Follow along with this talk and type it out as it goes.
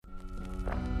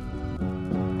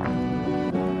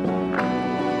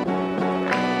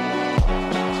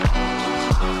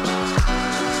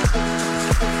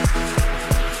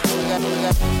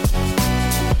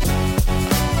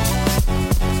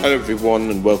Hello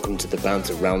everyone and welcome to the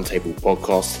Banter Roundtable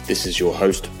podcast. This is your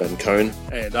host, Ben Cohen.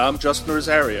 And I'm Justin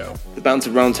Rosario. The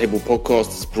Banter Roundtable podcast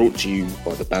is brought to you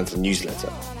by the Banter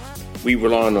newsletter. We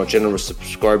rely on our generous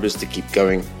subscribers to keep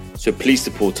going, so please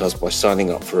support us by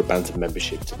signing up for a Banter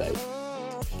membership today.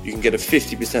 You can get a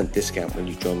 50% discount when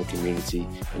you join the community,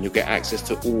 and you'll get access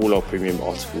to all our premium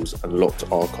articles and locked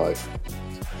archive.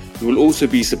 We will also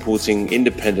be supporting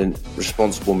independent,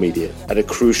 responsible media at a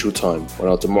crucial time when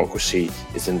our democracy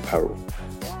is in peril.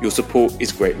 Your support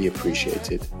is greatly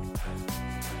appreciated.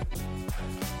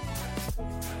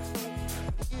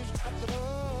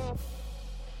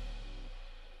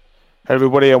 Hello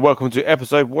everybody and welcome to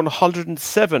episode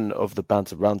 107 of the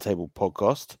Banter Roundtable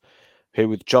podcast. Here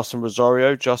with Justin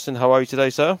Rosario. Justin, how are you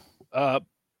today, sir?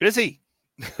 Busy.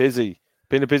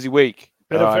 Been a busy week.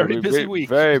 Been a very busy week.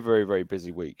 Very, very, very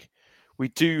busy week. We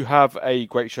do have a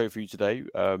great show for you today.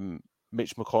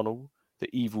 Mitch McConnell, the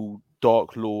evil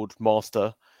Dark Lord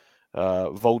Master,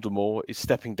 Voldemort, is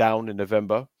stepping down in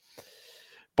November.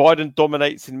 Biden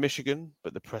dominates in Michigan,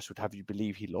 but the press would have you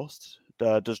believe he lost.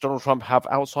 Does Donald Trump have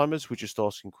Alzheimer's? We're just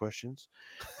asking questions.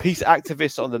 Peace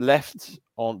activists on the left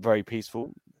aren't very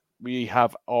peaceful. We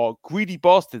have our Greedy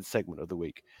Bastard segment of the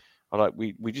week.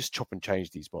 We just chop and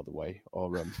change these, by the way,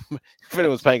 or if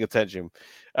anyone's paying attention.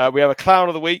 We have a clown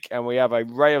of the week, and we have a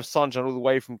ray of sunshine all the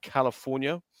way from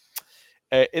California.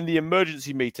 In the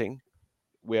emergency meeting,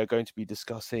 we are going to be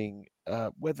discussing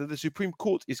whether the Supreme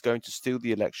Court is going to steal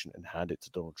the election and hand it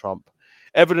to Donald Trump.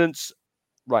 Evidence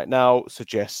right now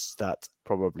suggests that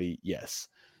probably yes.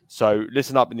 So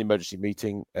listen up in the emergency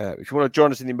meeting. If you want to join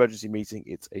us in the emergency meeting,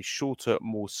 it's a shorter,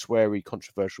 more sweary,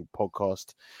 controversial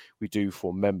podcast we do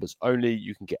for members only.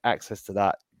 You can get access to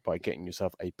that by getting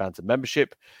yourself a Banter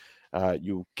membership.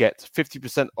 You'll get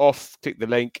 50% off. Click the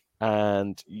link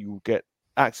and you'll get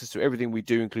access to everything we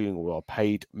do, including all our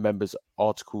paid members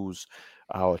articles,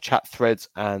 our chat threads,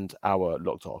 and our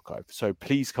locked archive. So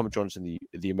please come and join us in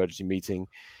the emergency meeting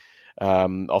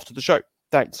after the show.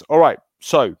 Thanks. All right.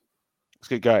 So let's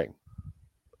get going.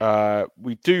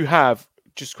 We do have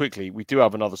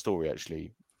another story,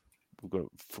 actually.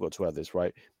 Forgot to add this,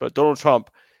 right? But Donald Trump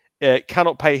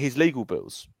cannot pay his legal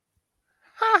bills.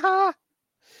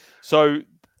 So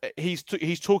he's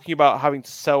talking about having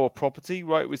to sell a property,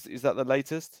 right? Is that the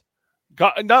latest?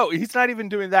 No, he's not even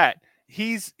doing that.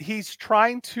 He's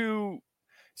trying to.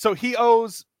 So he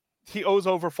owes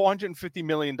over $450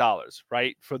 million,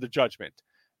 right, for the judgment,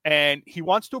 and he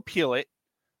wants to appeal it.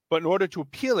 But in order to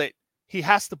appeal it, he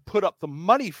has to put up the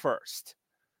money first,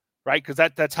 right? Because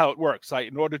that's how it works. Like,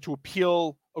 in order to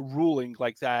appeal a ruling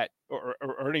like that, or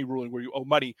any ruling where you owe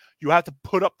money, you have to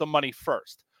put up the money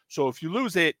first. So if you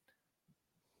lose it,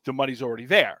 the money's already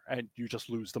there, and you just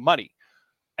lose the money.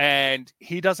 And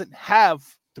he doesn't have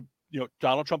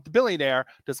Donald Trump, the billionaire,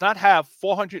 does not have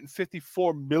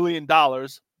 $454 million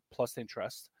plus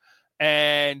interest,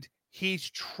 and he's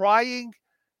trying.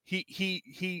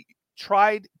 He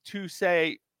tried to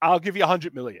say, I'll give you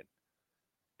 $100 million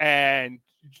and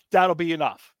that'll be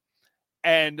enough.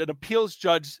 And an appeals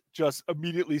judge just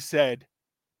immediately said,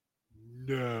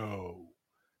 no,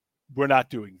 we're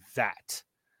not doing that.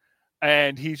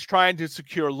 And he's trying to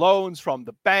secure loans from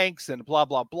the banks and blah,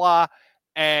 blah, blah.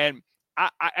 And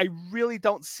I really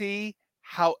don't see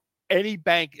how any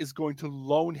bank is going to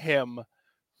loan him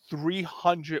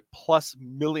 $300+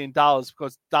 million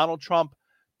because Donald Trump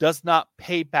does not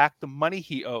pay back the money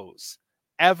he owes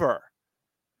ever.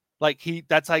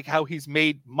 That's like how he's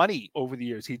made money over the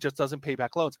years. He just doesn't pay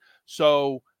back loans.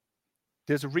 So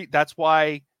that's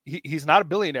why he's not a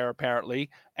billionaire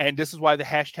apparently. And this is why the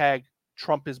hashtag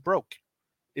Trump is broke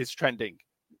is trending.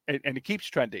 And it keeps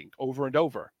trending over and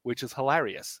over, which is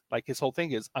hilarious. Like, his whole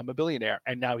thing is, I'm a billionaire,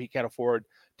 and now he can't afford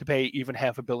to pay even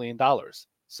 $500 million.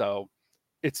 So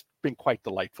it's been quite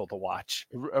delightful to watch.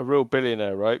 A real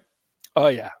billionaire, right? Oh,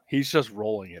 yeah. He's just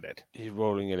rolling in it. He's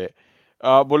rolling in it.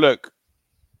 Well, look,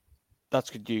 that's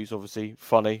good news, obviously.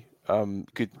 Funny.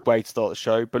 Good way to start the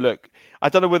show. But look, I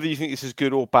don't know whether you think this is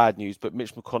good or bad news, but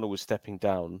Mitch McConnell was stepping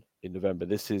down in November.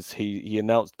 He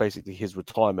announced basically his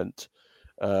retirement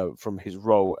from his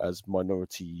role as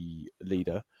minority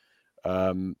leader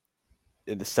in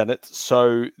the Senate.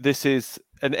 So this is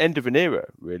an end of an era,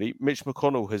 really. Mitch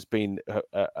McConnell has been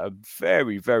a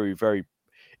very, very, very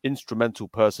instrumental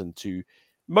person to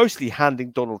mostly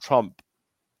handing Donald Trump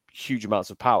huge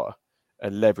amounts of power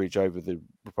and leverage over the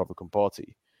Republican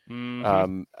Party.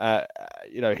 Mm-hmm.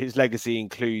 His legacy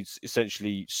includes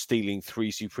essentially stealing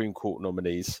 3 Supreme Court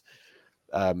nominees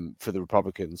for the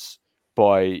Republicans.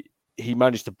 He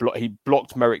managed to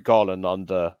blocked Merrick Garland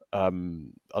under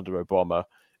Obama,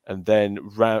 and then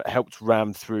helped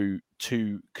ram through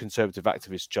 2 conservative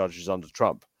activist judges under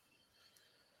Trump.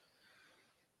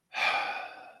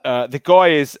 The guy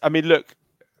is, I mean, look,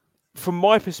 from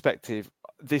my perspective,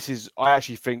 I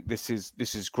actually think this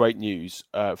is great news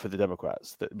for the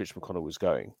Democrats that Mitch McConnell was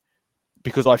going,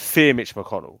 because I fear Mitch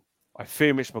McConnell. I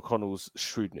fear Mitch McConnell's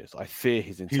shrewdness. I fear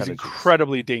his intelligence. He's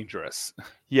incredibly dangerous.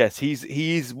 Yes,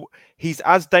 he's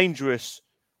as dangerous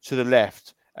to the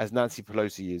left as Nancy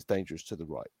Pelosi is dangerous to the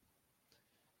right.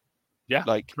 Yeah,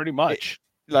 like pretty much.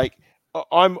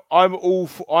 I'm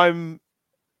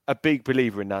a big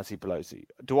believer in Nancy Pelosi.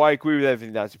 Do I agree with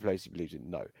everything Nancy Pelosi believes in?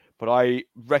 No, but I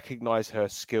recognize her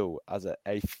skill as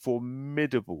a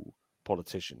formidable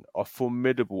politician, a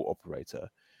formidable operator.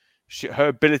 Her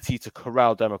ability to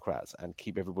corral Democrats and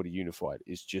keep everybody unified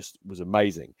was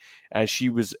amazing, and she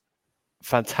was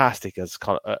fantastic as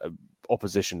kind of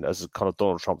opposition, as kind of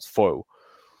Donald Trump's foil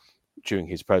during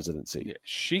his presidency. Yeah,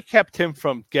 she kept him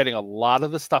from getting a lot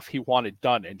of the stuff he wanted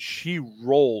done, and she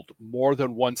rolled more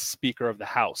than one Speaker of the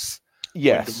House.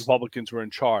 Yes, when the Republicans were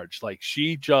in charge. Like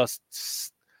she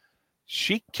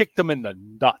kicked them in the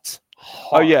nuts.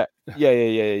 Hard. Oh yeah.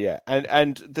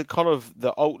 And the kind of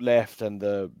the alt left and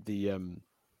the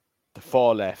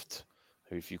far left,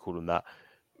 if you call them that,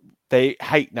 they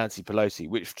hate Nancy Pelosi,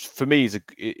 which for me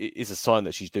is a sign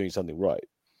that she's doing something right.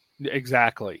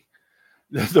 Exactly.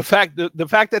 The fact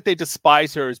that they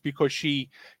despise her is because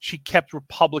she kept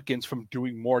Republicans from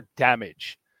doing more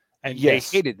damage, and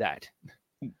yes, they hated that.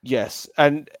 Yes,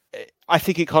 and I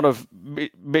think it kind of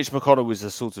Mitch McConnell was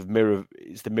a sort of mirror.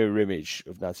 It's the mirror image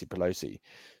of Nancy Pelosi.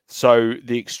 So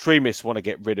the extremists want to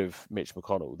get rid of Mitch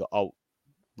McConnell. The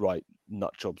alt-right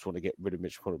nut jobs want to get rid of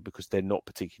Mitch McConnell because they're not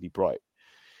particularly bright.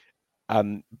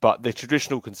 But the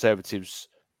traditional conservatives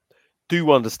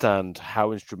do understand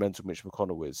how instrumental Mitch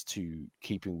McConnell is to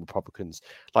keeping Republicans.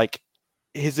 Like,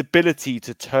 his ability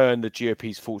to turn the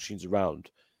GOP's fortunes around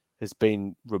has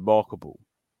been remarkable.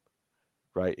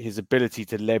 Right, his ability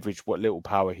to leverage what little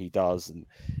power he does, and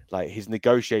like his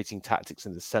negotiating tactics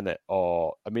in the Senate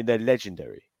they're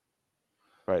legendary.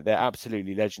 Right, they're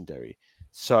absolutely legendary.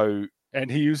 So, and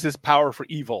he uses power for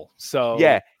evil. So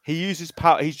yeah, he uses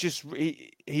power.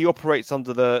 He operates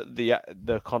under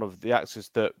the kind of the axis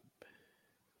that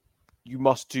you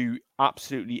must do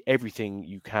absolutely everything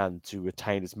you can to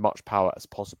retain as much power as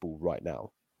possible right now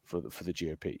for the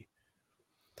GOP.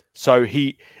 So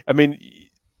he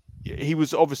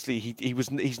was obviously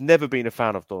he's never been a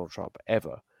fan of Donald Trump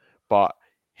ever, but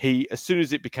as soon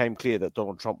as it became clear that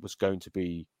Donald Trump was going to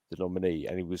be the nominee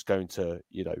and he was going to,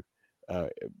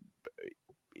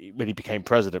 when he became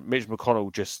president, Mitch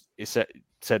McConnell just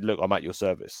said, "Look, I'm at your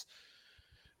service.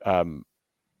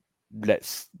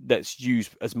 Let's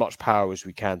use as much power as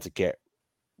we can to get,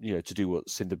 to do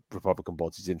what's in the Republican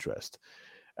Party's interest."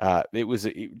 It was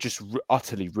just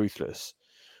utterly ruthless.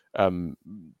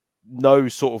 No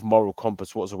sort of moral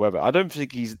compass whatsoever. I don't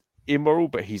think he's immoral,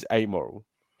 but he's amoral.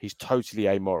 He's totally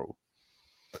amoral.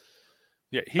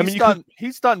 Yeah,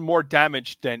 he's done more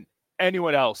damage than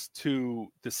anyone else to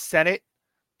the Senate,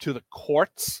 to the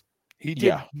courts. He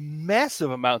did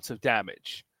massive amounts of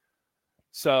damage.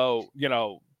 So,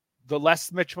 the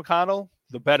less Mitch McConnell,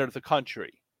 the better the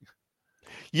country.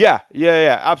 Yeah,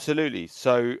 absolutely.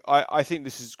 So I think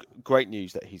this is great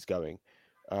news that he's going.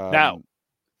 Now,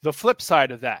 the flip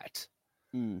side of that,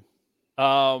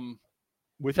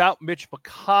 without Mitch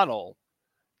McConnell,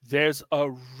 there's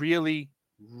a really,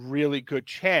 really good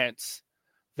chance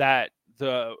that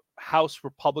the House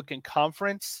Republican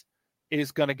Conference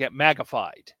is going to get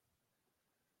magnified.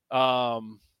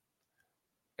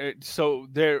 So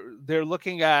they're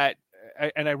looking at,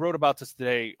 and I wrote about this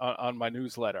today on my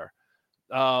newsletter,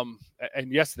 and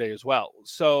yesterday as well.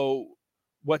 So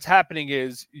what's happening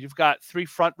is you've got 3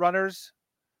 front runners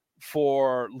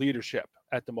for leadership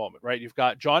at the moment, right? You've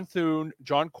got John Thune,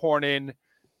 John Cornyn,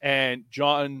 and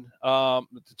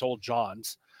it's old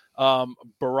John's,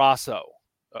 Barrasso.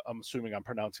 I'm assuming I'm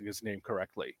pronouncing his name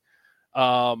correctly.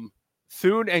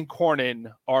 Thune and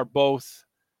Cornyn are both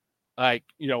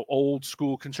old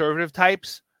school conservative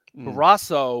types.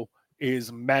 Barrasso is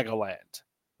Megaland,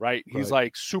 right? He's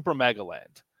like super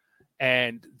Megaland.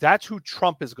 And that's who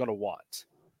Trump is going to want.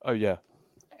 Oh, yeah.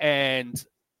 And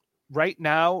right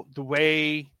now, the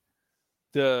way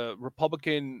the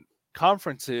Republican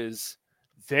conference is,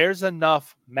 there's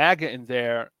enough MAGA in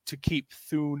there to keep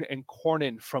Thune and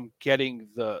Cornyn from getting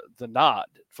the nod,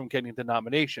 from getting the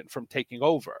nomination, from taking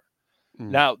over.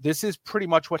 Now, this is pretty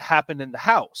much what happened in the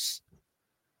House.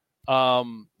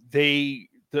 Even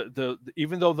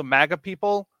though the MAGA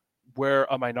people were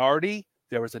a minority,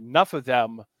 there was enough of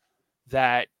them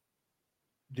that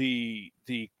the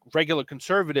regular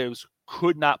conservatives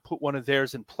could not put one of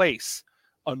theirs in place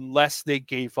unless they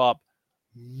gave up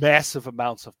massive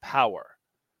amounts of power.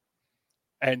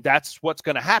 And that's what's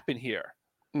going to happen here,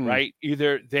 right?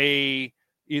 Either the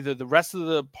rest of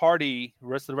the party, the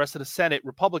rest of the Senate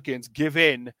Republicans give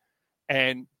in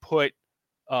and put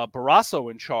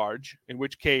Barrasso in charge, in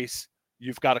which case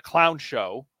you've got a clown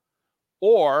show,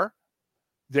 or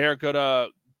they're going to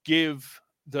give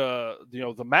the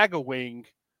MAGA wing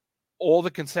all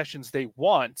the concessions they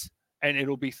want, and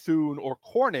it'll be Thune or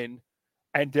Cornyn,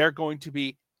 and they're going to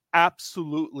be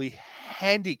absolutely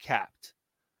handicapped,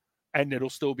 and it'll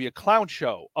still be a clown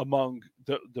show among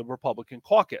the Republican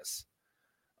caucus.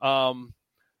 And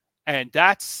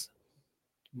that's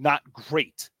not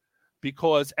great,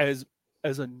 because as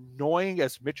annoying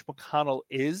as Mitch McConnell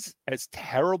is, as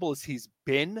terrible as he's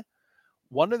been,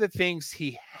 one of the things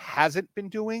he hasn't been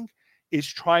doing is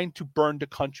trying to burn the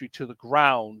country to the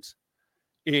ground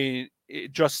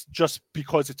just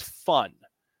because it's fun,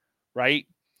 right?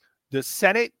 The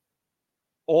Senate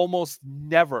almost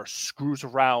never screws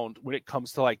around when it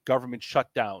comes to like government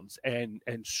shutdowns and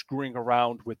screwing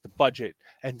around with the budget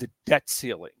and the debt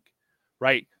ceiling,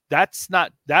 right?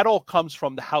 That all comes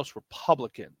from the House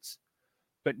Republicans,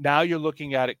 but now you're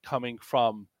looking at it coming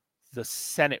from the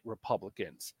Senate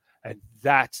Republicans, and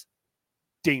that's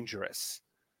dangerous,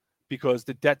 because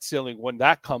the debt ceiling, when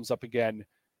that comes up again,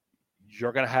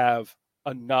 you're going to have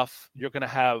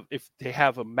if they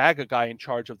have a MAGA guy in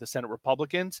charge of the Senate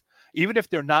Republicans, even if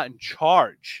they're not in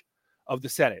charge of the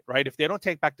Senate, right? If they don't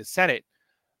take back the Senate,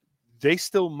 they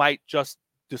still might just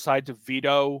decide to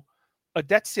veto a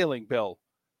debt ceiling bill,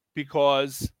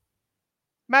 because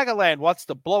MAGA land wants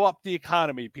to blow up the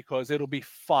economy because it'll be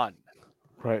fun.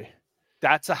 Right.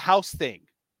 That's a House thing,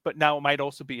 but now it might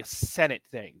also be a Senate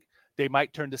thing. They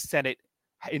might turn the Senate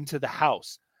into the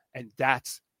House, and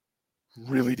that's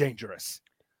really dangerous.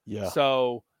 Yeah.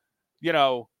 So,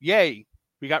 yay,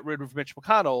 we got rid of Mitch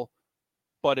McConnell,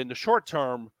 but in the short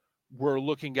term, we're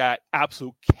looking at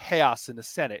absolute chaos in the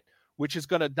Senate, which is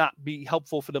going to not be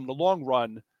helpful for them in the long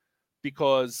run,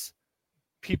 because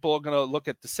people are going to look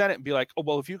at the Senate and be like, oh,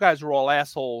 well, if you guys are all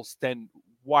assholes, then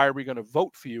why are we going to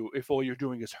vote for you if all you're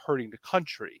doing is hurting the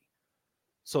country?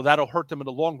 So that'll hurt them in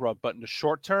the long run, but in the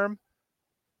short term,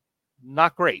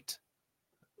 not great.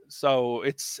 So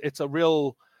it's a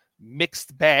real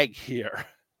mixed bag here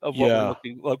of what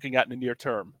we're looking at in the near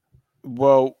term.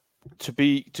 Well, to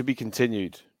be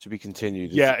continued.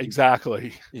 Yeah,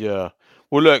 exactly. Yeah.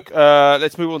 Well, look,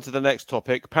 let's move on to the next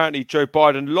topic. Apparently, Joe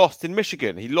Biden lost in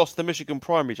Michigan. He lost the Michigan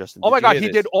primary, Justin. Oh my God, he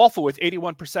did awful with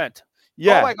 81%.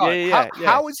 Yeah. Oh my God. Yeah.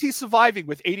 How is he surviving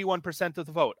with 81% of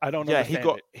the vote? I don't understand.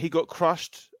 Yeah, he got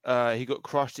crushed.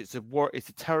 It's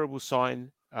a terrible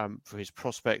sign for his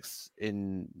prospects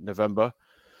in November.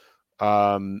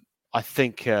 I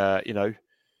think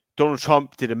Donald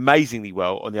Trump did amazingly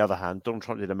well. On the other hand, Donald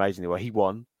Trump did amazingly well. He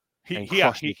won. He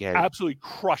absolutely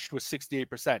crushed with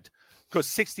 68%, because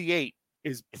 68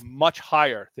 is much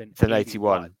higher than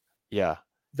 81. Yeah,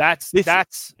 that's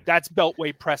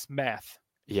Beltway press math.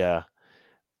 Yeah,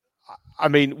 I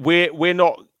mean we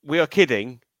are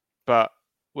kidding, but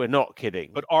we're not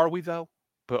kidding. But are we though?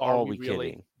 But are we really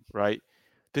kidding? Right?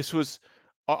 This was.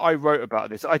 I wrote about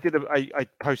this. I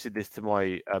posted this to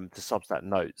my to Substack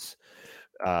notes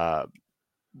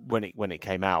when it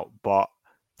came out. But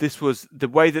this was the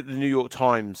way that the New York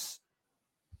Times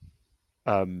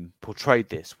portrayed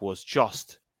this was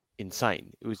just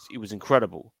insane. It was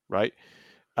incredible, right?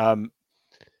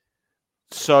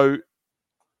 So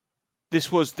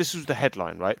this was the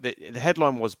headline, right? The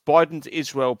headline was Biden's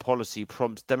Israel policy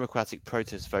prompts Democratic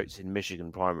protest votes in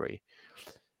Michigan primary.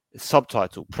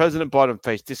 Subtitle: President Biden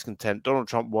faced discontent, Donald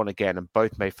Trump won again, and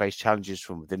both may face challenges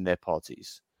from within their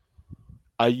parties.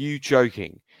 Are you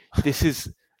joking? This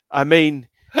is, I mean,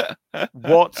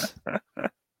 what?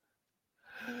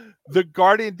 The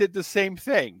Guardian did the same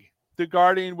thing. The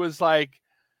Guardian was like,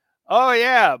 oh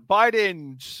yeah,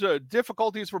 Biden,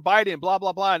 difficulties for Biden, blah,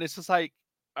 blah, blah. And it's just like,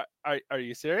 are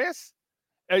you serious?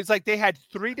 And it's like they had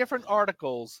 3 different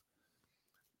articles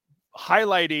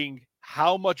highlighting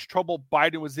how much trouble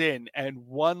Biden was in, and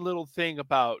one little thing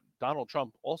about Donald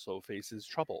Trump also faces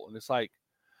trouble. And it's like,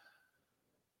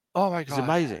 oh my God. It's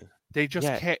amazing. They just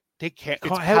can't. They can't.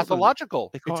 It's pathological.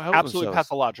 It's absolutely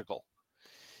pathological.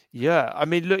 Yeah. I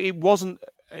mean, look, it wasn't.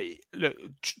 Look,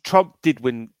 Trump did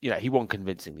win. He won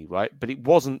convincingly, right? But it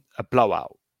wasn't a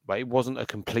blowout, right? It wasn't a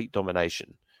complete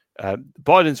domination.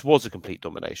 Biden's was a complete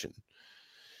domination.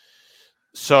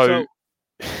 So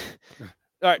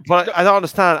all right. But I don't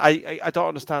understand. I don't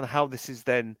understand how this is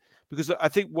then because I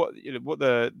think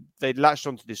they latched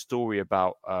onto this story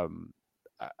about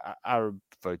Arab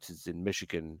voters in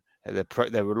Michigan.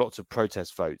 There were lots of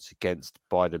protest votes against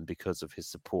Biden because of his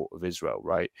support of Israel,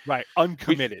 right? Right.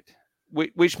 Uncommitted.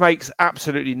 Which makes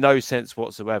absolutely no sense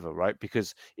whatsoever, right?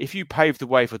 Because if you pave the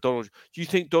way for Donald, do you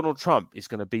think Donald Trump is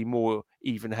going to be more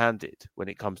even-handed when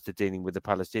it comes to dealing with the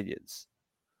Palestinians?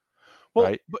 Well,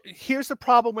 right? but here's the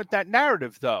problem with that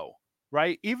narrative, though,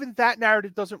 right? Even that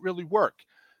narrative doesn't really work.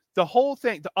 The whole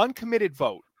thing, the uncommitted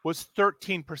vote was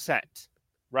 13%,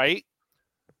 right?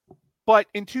 But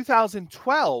in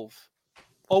 2012,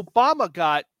 Obama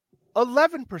got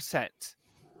 11%.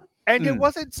 And it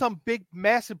wasn't some big,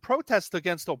 massive protest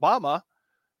against Obama,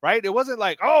 right? It wasn't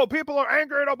like, oh, people are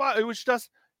angry at Obama. It was just,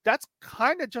 that's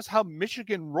kind of just how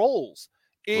Michigan rolls.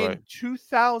 In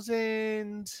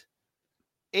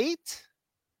 2008,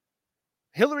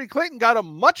 Hillary Clinton got a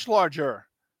much larger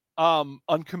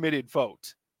uncommitted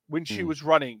vote when she was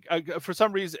running. For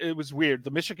some reason, it was weird.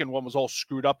 The Michigan one was all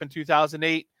screwed up in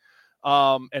 2008.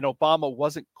 And Obama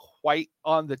wasn't quite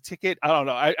on the ticket. I don't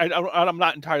know. I'm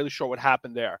not entirely sure what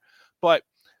happened there. But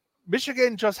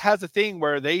Michigan just has a thing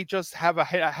where they just have a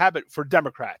habit, for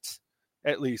Democrats,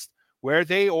 at least, where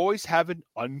they always have an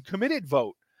uncommitted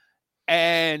vote.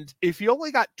 And if you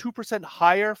only got 2%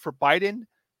 higher for Biden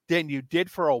than you did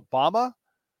for Obama,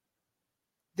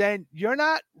 then you're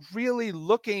not really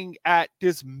looking at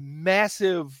this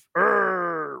massive,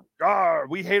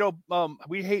 we hate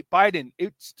Biden.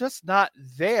 It's just not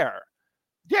there.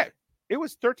 Yeah, it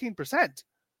was 13%.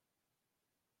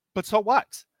 But so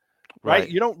what? Right?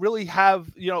 You don't really have,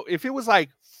 if it was like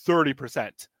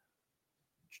 30%,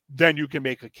 then you can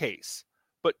make a case.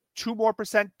 But 2% more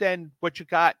than what you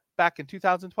got back in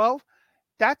 2012,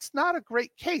 that's not a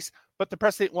great case. But the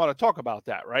press didn't want to talk about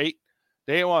that, right?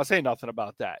 They didn't want to say nothing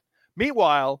about that.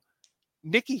 Meanwhile,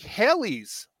 Nikki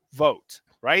Haley's vote,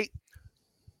 right?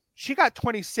 She got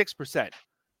 26%.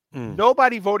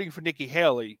 Nobody voting for Nikki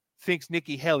Haley thinks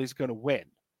Nikki Haley's going to win.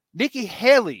 Nikki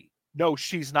Haley knows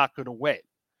she's not going to win.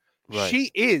 Right.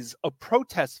 She is a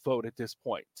protest vote at this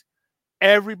point.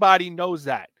 Everybody knows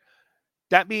that.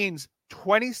 That means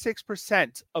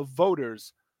 26% of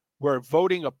voters were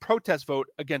voting a protest vote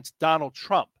against Donald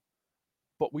Trump.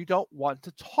 But we don't want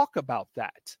to talk about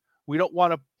that. We don't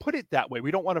want to put it that way.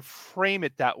 We don't want to frame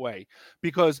it that way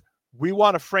because we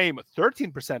want to frame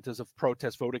 13% as a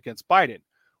protest vote against Biden.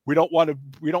 We don't want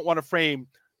to frame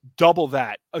double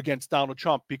that against Donald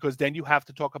Trump because then you have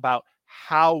to talk about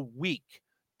how weak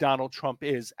Donald Trump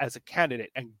is as a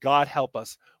candidate. And God help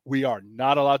us, we are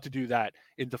not allowed to do that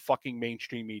in the fucking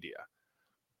mainstream media.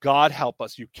 God help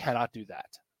us, you cannot do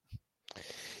that.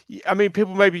 I mean,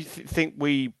 people maybe think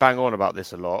we bang on about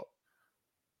this a lot,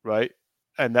 right?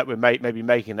 And that we're maybe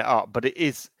making it up, but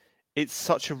it's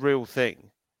such a real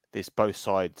thing. This both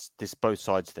sides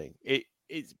thing. It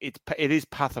is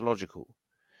pathological.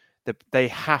 They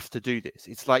have to do this.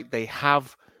 It's like they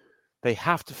have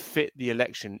to fit the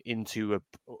election into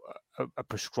a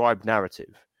prescribed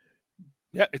narrative.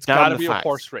 Yeah, it's got to be a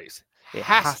horse race. It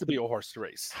has to be a horse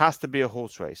race. Has to be a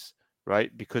horse race,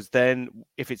 right? Because then,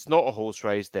 if it's not a horse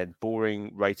race, then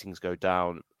boring ratings go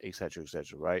down, etc.,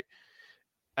 right?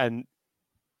 And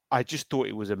I just thought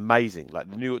it was amazing. Like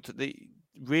the New York,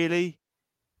 really,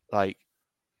 like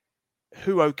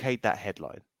who okayed that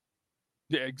headline?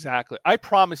 Yeah, exactly. I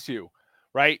promise you,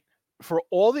 right? For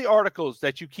all the articles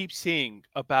that you keep seeing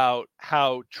about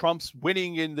how Trump's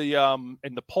winning in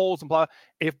the polls and blah,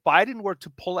 if Biden were to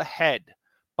pull ahead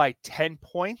by 10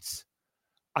 points,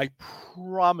 I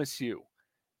promise you,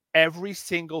 every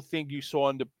single thing you saw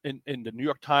in the New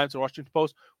York Times and Washington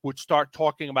Post would start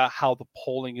talking about how the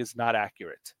polling is not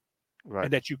accurate, right,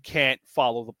 and that you can't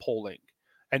follow the polling,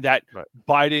 and that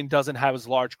Biden doesn't have as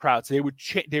large crowds. They would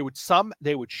shift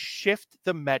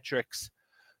the metrics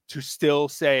to still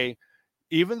say,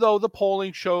 even though the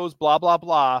polling shows blah, blah,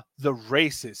 blah, the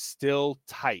race is still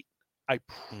tight. I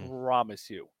promise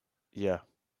you. Yeah.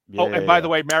 By the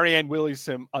way, Marianne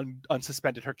Williamson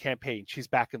unsuspended her campaign. She's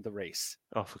back in the race.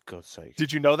 Oh, for God's sake.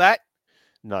 Did you know that?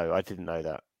 No, I didn't know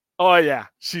that. Oh, yeah.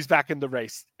 She's back in the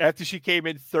race. After she came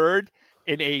in third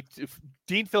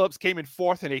Dean Phillips came in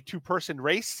fourth in a two-person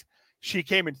race. She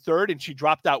came in third and she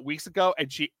dropped out weeks ago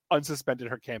and she unsuspended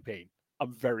her campaign.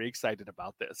 I'm very excited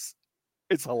about this.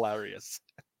 It's hilarious.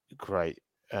 Great.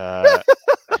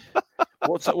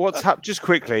 What's happened? Just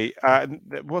quickly,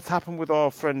 what's happened with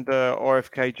our friend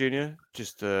RFK Jr.?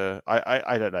 Just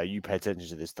I don't know. You pay attention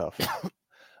to this stuff.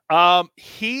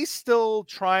 He's still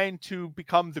trying to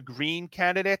become the green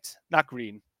candidate, not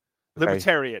green,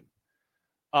 libertarian.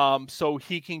 So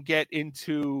he can get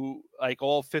into like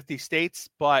all 50 states,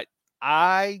 but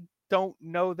I don't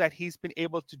know that he's been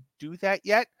able to do that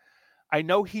yet. I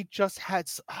know he just had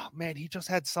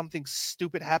something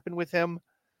stupid happen with him.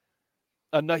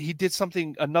 He did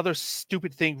another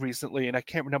stupid thing recently, and I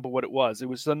can't remember what it was. It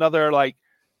was another like,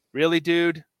 really,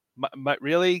 dude?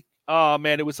 Really? Oh,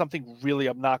 man, it was something really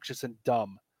obnoxious and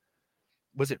dumb.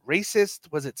 Was it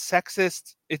racist? Was it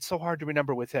sexist? It's so hard to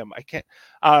remember with him.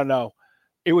 I don't know.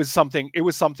 It was something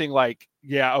like,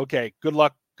 yeah, okay, good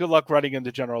luck running in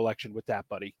the general election with that,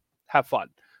 buddy. Have fun.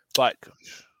 But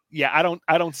yeah,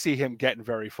 I don't see him getting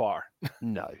very far.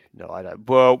 No, I don't.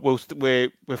 Well,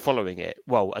 we're following it.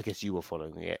 Well, I guess you were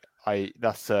following it. I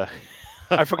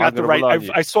forgot to write.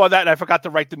 I saw that and I forgot to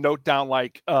write the note down.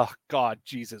 Like, oh God,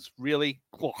 Jesus, really?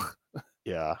 Ugh.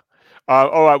 Yeah.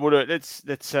 All right. Well, let's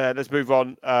move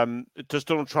on. Does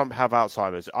Donald Trump have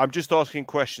Alzheimer's? I'm just asking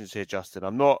questions here, Justin.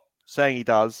 I'm not saying he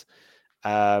does,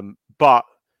 but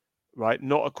right,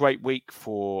 not a great week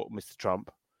for Mr. Trump,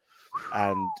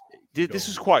 and this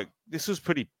was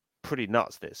pretty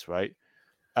nuts. This, right?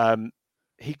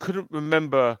 He couldn't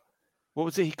remember. What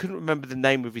was it? He couldn't remember the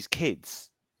name of his kids.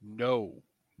 No,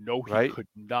 right? He could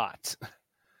not.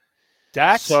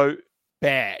 That's so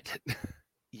bad.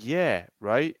 Yeah,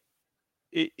 right.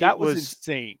 That was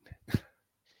insane.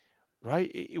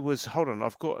 Right? It was. Hold on,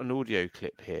 I've got an audio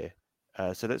clip here.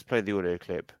 So let's play the audio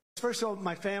clip. First of all,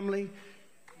 my family,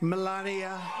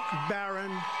 Melania,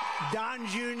 Barron, Don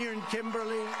Jr. and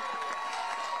Kimberly,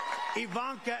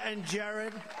 Ivanka and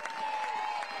Jared,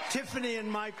 Tiffany and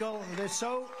Michael. They're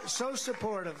so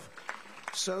supportive.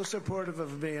 So supportive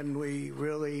of me, and we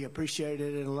really appreciate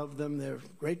it and love them. They're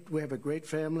great. We have a great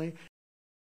family.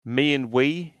 Me and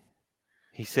we,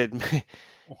 he said.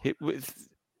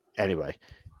 Anyway,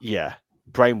 yeah,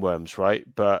 brainworms, right?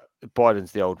 But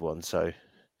Biden's the old one, so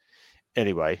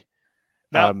anyway.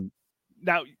 Now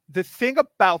the thing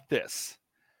about this,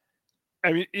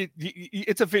 I mean,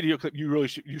 it's a video clip. You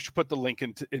should put the link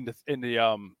in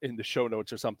the show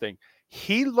notes or something.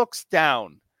 He looks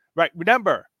down, right?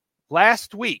 Remember,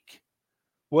 last week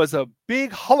was a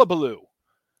big hullabaloo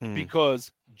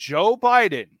because Joe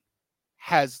Biden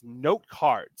has note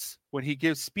cards when he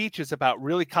gives speeches about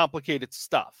really complicated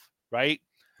stuff, right?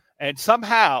 And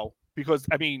somehow, because,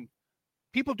 I mean,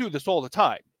 people do this all the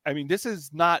time. I mean, this is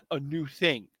not a new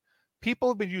thing. People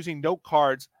have been using note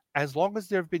cards as long as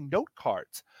there have been note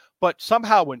cards. But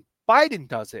somehow when Biden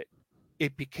does it,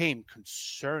 it became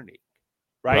concerning,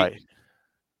 right?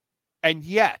 And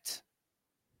yet,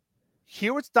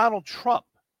 here was Donald Trump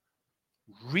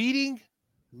reading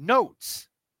notes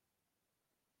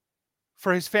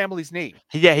for his family's name.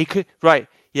 Yeah, he could. Right.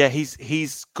 Yeah, he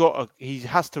can't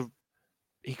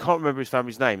remember his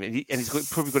family's name, and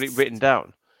he's probably got it written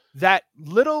down.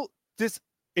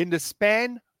 In the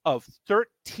span of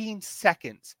 13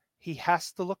 seconds, he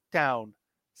has to look down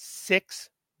 6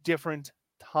 different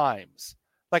times.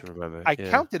 I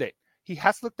counted it. He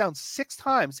has to look down 6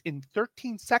 times in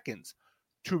 13 seconds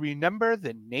to remember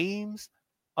the names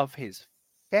of his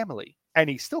family. And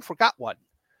he still forgot one.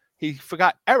 He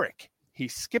forgot Eric. He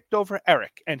skipped over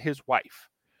Eric and his wife,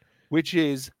 which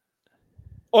is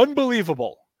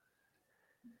unbelievable.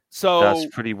 So that's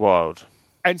pretty wild.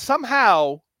 And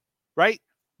somehow, right?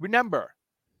 Remember,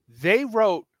 they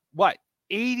wrote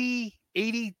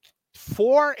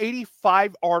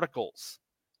 85 articles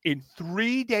in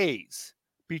 3 days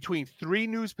between 3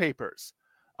 newspapers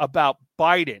about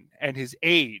Biden and his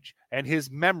age and his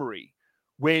memory,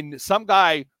 when some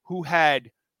guy who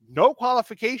had no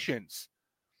qualifications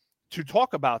to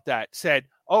talk about that said,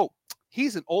 oh,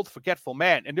 he's an old forgetful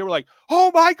man. And they were like,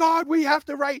 oh my God, we have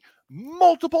to write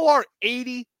multiple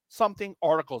 80-something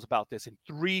articles about this in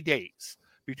 3 days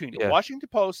between the Washington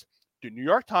Post, the New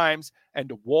York Times, and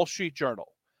the Wall Street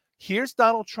Journal. Here's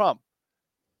Donald Trump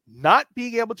not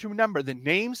being able to remember the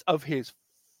names of his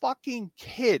fucking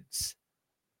kids.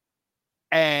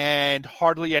 And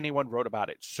hardly anyone wrote about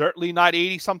it. Certainly not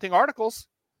 80-something articles.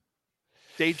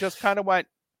 They just kind of went,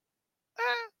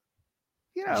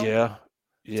 Yeah.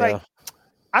 It's like,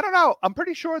 I don't know. I'm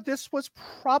pretty sure this was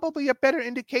probably a better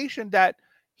indication that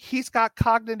he's got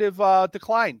cognitive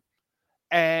decline.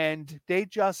 And they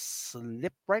just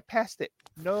slipped right past it.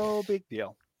 No big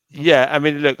deal. Yeah, I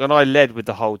mean, look, and I led with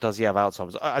the whole, does he have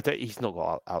Alzheimer's? He's not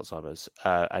got Alzheimer's.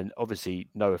 And obviously,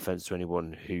 no offense to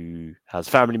anyone who has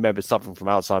family members suffering from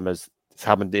Alzheimer's. It's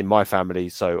happened in my family,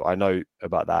 so I know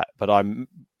about that. But I'm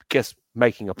just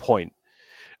making a point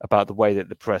about the way that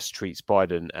the press treats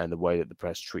Biden and the way that the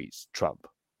press treats Trump,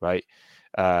 right?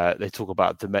 They talk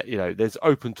about, there's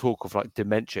open talk of like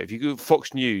dementia. If you go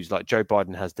Fox News, like Joe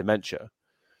Biden has dementia,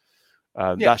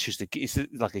 that's just it's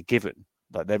like a given.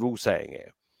 Like they're all saying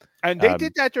it. And they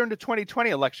did that during the 2020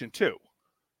 election too.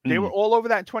 They were all over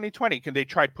that in 2020 because they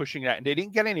tried pushing that and they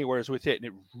didn't get anywhere with it, and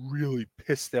it really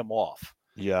pissed them off.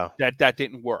 Yeah, that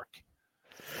didn't work.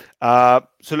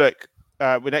 So look,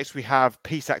 next we have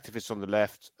peace activists on the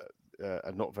left,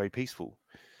 are not very peaceful.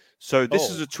 So this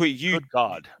is a tweet. Good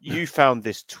God. You found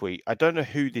this tweet. I don't know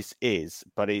who this is,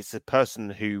 but it's a person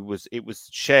who it was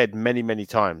shared many, many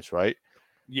times, right?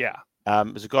 Yeah.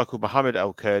 There's a guy called Mohammed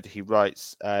Al-Kurd. He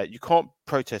writes, you can't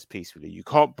protest peacefully. You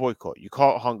can't boycott. You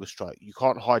can't hunger strike. You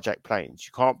can't hijack planes.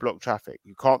 You can't block traffic.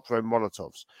 You can't throw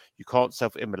Molotovs. You can't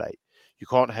self-immolate. You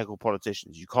can't heckle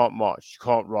politicians. You can't march. You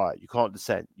can't riot. You can't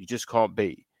dissent. You just can't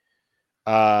be.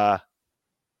 And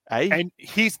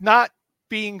he's not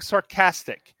being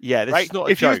sarcastic. Yeah, this is not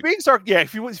a if joke. He was being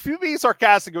if he was being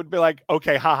sarcastic, it would be like,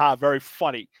 okay, haha, very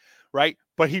funny, right?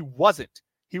 But he wasn't.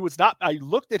 He was not. I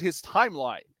looked at his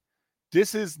timeline.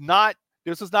 This was not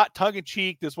tongue in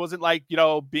cheek. This wasn't like,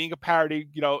 being a parody.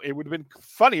 It would have been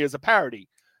funny as a parody,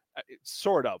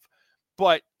 sort of.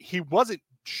 But he wasn't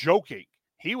joking.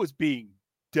 He was being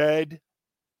dead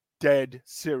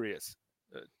serious.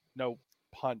 No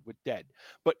pun with dead.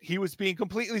 But he was being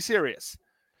completely serious.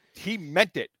 He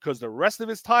meant it, because the rest of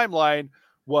his timeline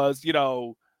was,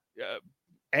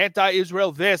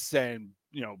 anti-Israel this and,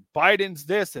 Biden's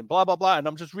this and blah, blah, blah. And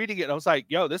I'm just reading it. And I was like,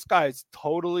 yo, this guy's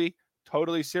totally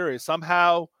serious.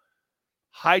 Somehow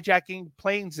hijacking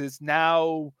planes is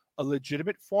now a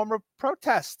legitimate form of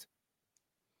protest.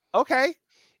 Okay.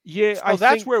 Yeah. So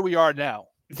that's where we are now.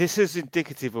 This is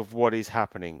indicative of what is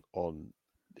happening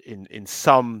in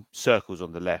some circles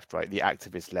on the left, right? The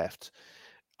activist left,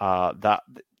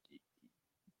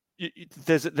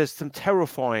 there's some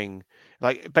terrifying,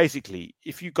 like, basically,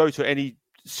 if you go to any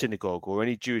synagogue or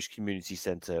any Jewish community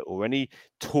center or any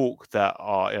talk that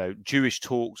are Jewish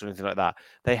talks or anything like that,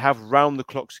 they have round the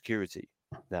clock security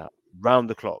now, round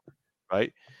the clock,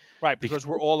 right? Because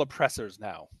we're all oppressors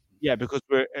now. Yeah, because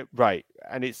we're right,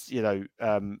 and it's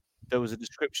there was a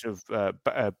description of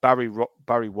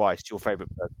Barry Weiss, your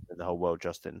favorite person in the whole world,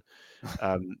 Justin.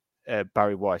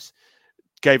 Barry Weiss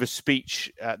gave a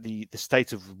speech at the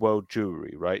State of World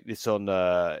Jewry, right? It's on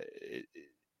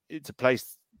it's a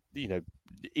place,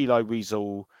 Eli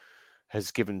Wiesel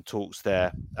has given talks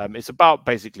there. It's about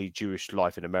basically Jewish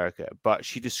life in America, but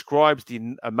she describes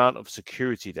the amount of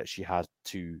security that she had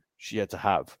to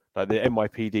have. Like the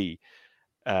NYPD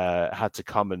had to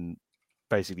come and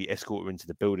basically escort her into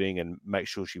the building and make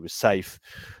sure she was safe,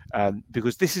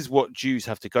 because this is what Jews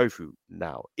have to go through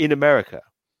now in America,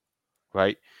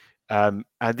 right? And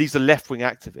these are left-wing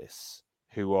activists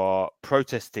who are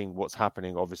protesting what's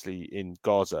happening, obviously, in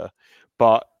Gaza,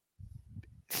 but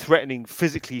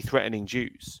physically threatening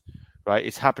Jews, right?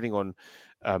 It's happening on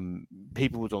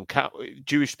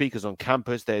Jewish speakers on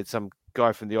campus. There's some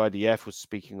guy from the IDF was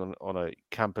speaking on a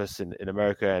campus in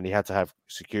America, and he had to have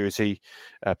security.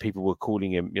 People were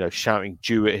calling him, shouting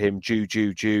Jew at him, Jew,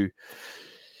 Jew, Jew.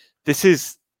 This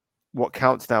is what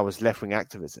counts now as left-wing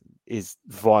activism, is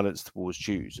violence towards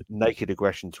Jews, naked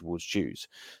aggression towards Jews.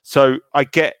 So I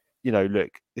get,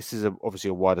 look, this is obviously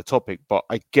a wider topic, but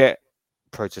I get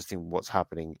protesting what's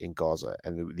happening in Gaza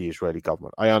and the Israeli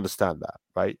government. I understand that,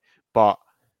 right? But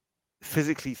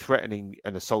physically threatening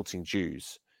and assaulting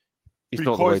Jews is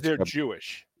not the way because they're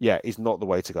Jewish. Yeah, is not the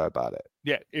way to go about it.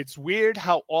 Yeah, it's weird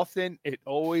how often it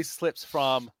always slips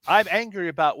from, I'm angry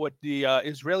about what the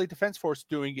Israeli Defense Force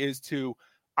doing, is to,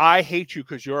 I hate you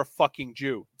because you're a fucking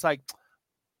Jew. It's like,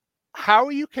 how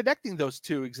are you connecting those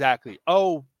two exactly?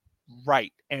 Oh,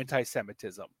 right,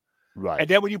 anti-Semitism. Right. And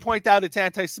then when you point out it's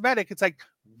anti-Semitic, it's like,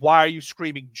 why are you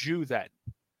screaming Jew then?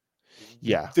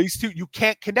 Yeah. These two, you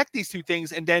can't connect these two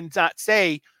things and then not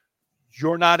say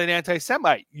you're not an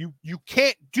anti-Semite. You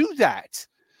can't do that.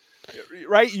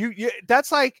 Right?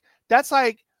 That's like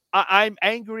I'm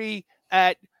angry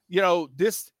at,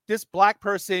 this black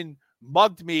person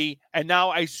mugged me and now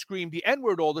I scream the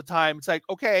N-word all the time. It's like,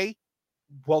 okay,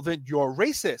 well then you're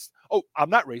racist. Oh, I'm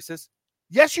not racist.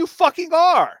 Yes, you fucking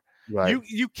are. Right.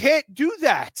 You can't do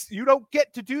that. You don't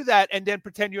get to do that and then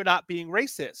pretend you're not being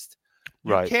racist.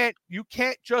 You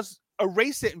can't just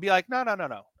erase it and be like, no.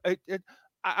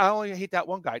 I only hate that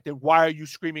one guy. Then why are you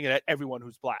screaming it at everyone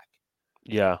who's black?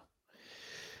 Yeah.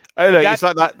 It's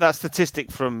like that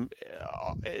statistic from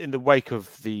in the wake of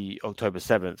the October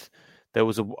 7th, there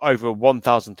was over a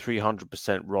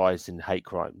 1,300% rise in hate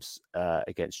crimes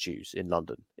against Jews in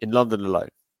London alone.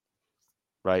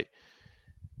 Right.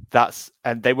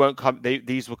 And they won't come.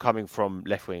 These were coming from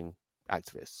left-wing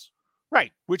activists.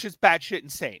 Right. Which is batshit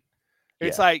insane.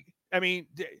 It's like, I mean,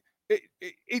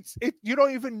 You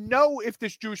don't even know if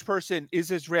this Jewish person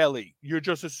is Israeli. You're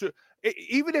just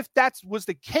even if that was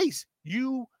the case,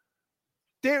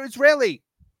 they're Israeli.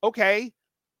 Okay,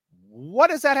 what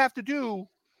does that have to do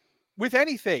with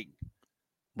anything?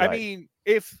 Right. I mean,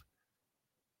 if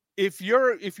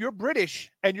you're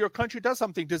British and your country does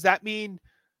something, does that mean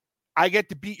I get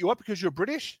to beat you up because you're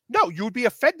British? No, you would be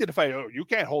offended if you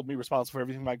can't hold me responsible for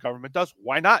everything my government does.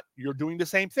 Why not? You're doing the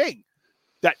same thing.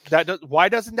 Why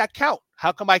doesn't that count?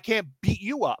 How come I can't beat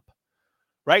you up?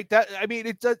 Right?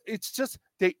 It's just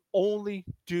they only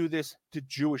do this to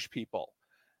Jewish people,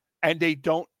 and they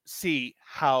don't see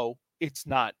how it's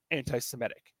not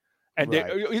anti-Semitic. And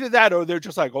either that or they're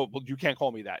just like, oh, well, you can't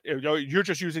call me that. You're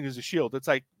just using it as a shield. It's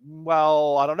like,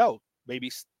 well, I don't know.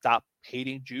 Maybe stop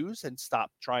hating Jews and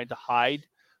stop trying to hide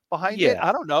behind it.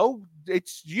 I don't know.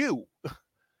 It's you.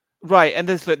 Right, and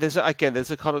there's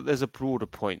a broader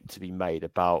point to be made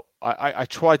about. I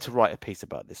tried to write a piece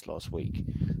about this last week,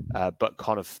 but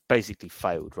kind of basically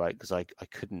failed, right? Because I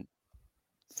couldn't,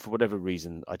 for whatever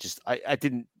reason, I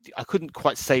couldn't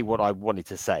quite say what I wanted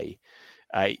to say.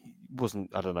 It wasn't,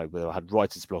 I don't know whether I had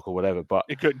writer's block or whatever, but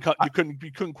you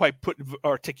couldn't quite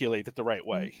articulate it the right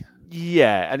way.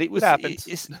 Yeah, and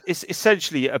it's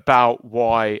essentially about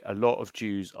why a lot of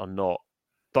Jews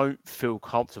don't feel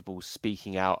comfortable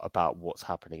speaking out about what's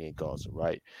happening in Gaza,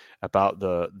 right? About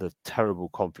the terrible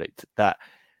conflict that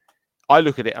I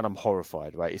look at it and I'm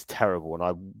horrified, right? It's terrible. And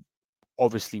I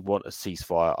obviously want a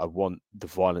ceasefire. I want the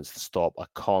violence to stop. I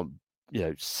can't,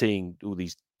 seeing all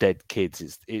these dead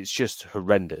kids, it's just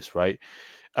horrendous, right?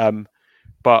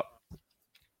 But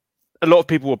a lot of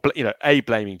people were, A,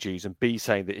 blaming Jews, and B,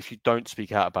 saying that if you don't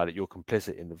speak out about it, you're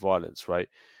complicit in the violence, right?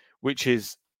 Which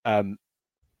is,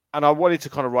 and I wanted to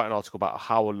kind of write an article about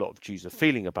how a lot of Jews are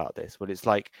feeling about this, but it's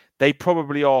like they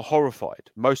probably are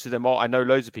horrified. Most of them are. I know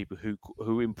loads of people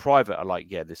who in private are like,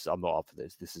 yeah, I'm not up for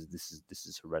this. This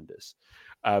is horrendous.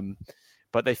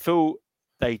 But they feel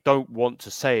they don't want to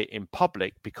say it in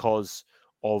public because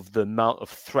of the amount of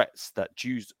threats that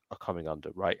Jews are coming under,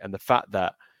 right? And the fact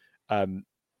that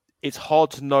it's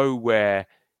hard to know where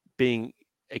being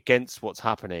against what's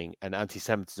happening and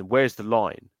anti-Semitism, where's the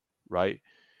line, right?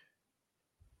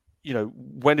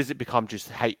 When does it become just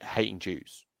hating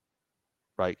Jews,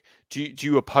 right? Do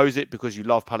you oppose it because you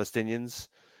love Palestinians,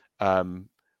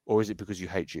 or is it because you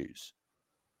hate Jews,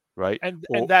 right? And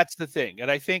that's the thing.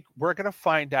 And I think we're going to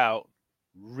find out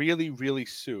really, really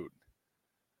soon,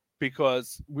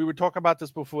 because we were talking about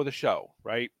this before the show,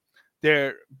 right?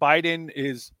 Biden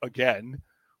is again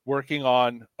working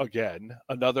on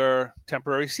another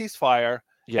temporary ceasefire,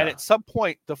 and at some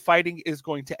point the fighting is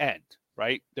going to end,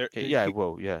 right? It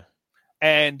will, yeah.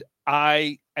 And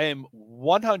I am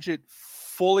 100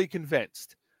 fully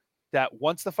convinced that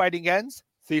once the fighting ends,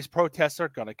 these protests are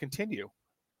going to continue,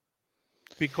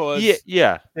 because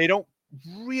they don't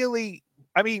really.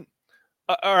 I mean,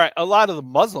 all right, a lot of the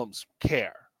Muslims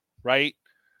care, right?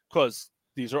 Because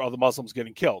these are other Muslims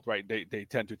getting killed, right? They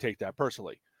tend to take that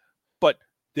personally, but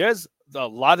there's a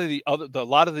lot of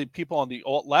the people on the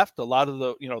alt left, a lot of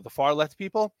the far left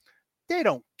people, they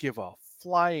don't give a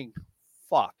flying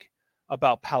fuck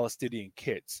about Palestinian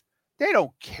kids. They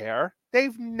don't care.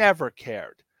 They've never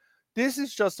cared. This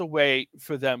is just a way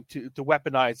for them to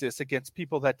weaponize this against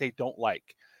people that they don't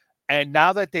like. And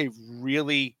now that they've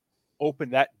really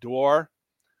opened that door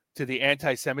to the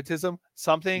anti-Semitism,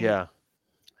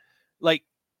 like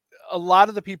a lot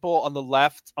of the people on the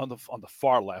left, on the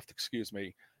far left,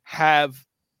 have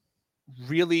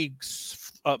really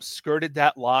skirted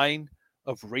that line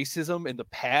of racism in the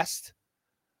past.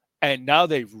 And now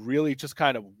they've really just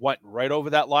kind of went right over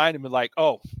that line and been like,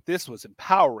 oh, this was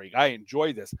empowering. I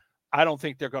enjoy this. I don't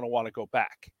think they're going to want to go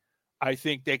back. I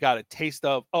think they got a taste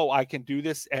of, oh, I can do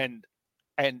this. And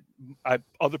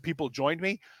other people joined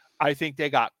me. I think they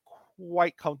got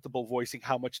quite comfortable voicing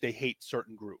how much they hate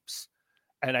certain groups.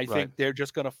 And I think they're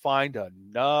just going to find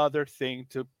another thing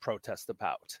to protest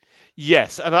about.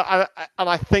 Yes. And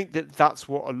I think that that's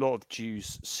what a lot of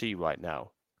Jews see right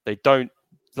now. They don't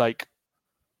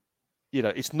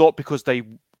it's not because they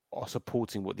are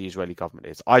supporting what the Israeli government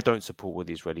is. I don't support what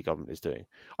the Israeli government is doing.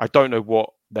 I don't know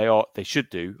what they should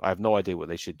do. I have no idea what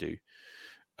they should do.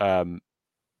 But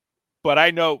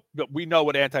we know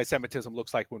what anti-Semitism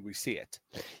looks like when we see it.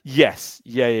 Yes.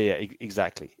 Yeah.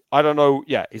 Exactly. I don't know.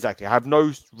 Yeah, exactly. I have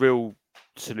no real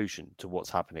solution to what's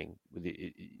happening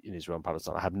in Israel and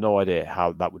Palestine. I have no idea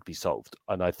how that would be solved.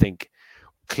 And I think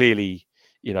clearly,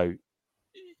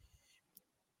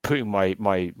 putting my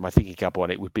thinking cap on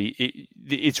it would be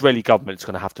the Israeli government's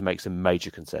going to have to make some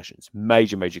major concessions.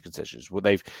 Well,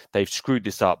 they've screwed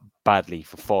this up badly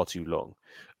for far too long.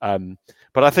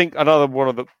 But I think another one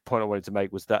of the point I wanted to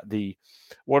make was that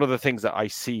one of the things that I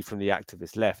see from the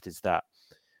activist left is that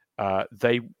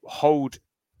they hold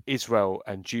Israel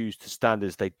and Jews to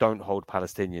standards they don't hold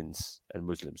Palestinians and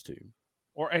Muslims to,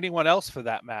 or anyone else for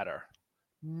that matter.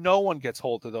 No one gets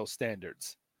hold of those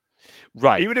standards,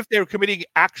 right? Even if they're committing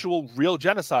actual real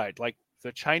genocide, like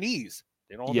the Chinese,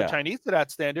 they don't hold the Chinese to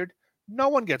that standard. No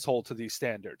one gets hold to these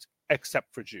standards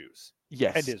except for Jews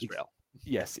and Israel.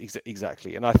 Yes,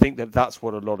 exactly. And I think that that's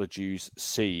what a lot of Jews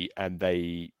see, and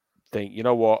they think, you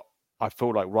know what? I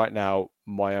feel like right now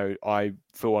I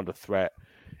feel under threat.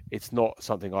 It's not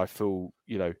something I feel,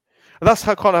 and that's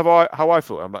how I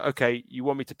feel. I'm like, okay, you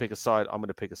want me to pick a side? I'm going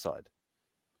to pick a side,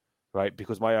 right?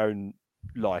 Because my own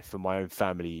life and my own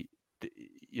family,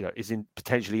 is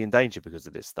potentially in danger because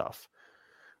of this stuff,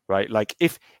 right? Like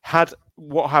had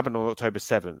what happened on October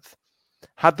 7th,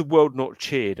 had the world not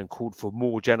cheered and called for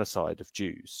more genocide of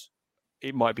Jews,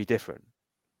 it might be different.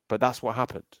 But that's what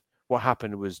happened. What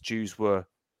happened was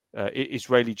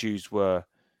Israeli Jews were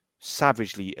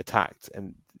savagely attacked,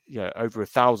 and over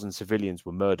 1,000 civilians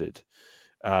were murdered.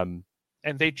 And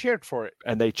they cheered for it.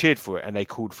 And they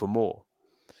called for more.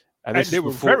 And they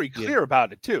were very clear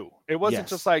about it too. It wasn't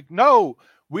just like, no,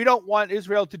 we don't want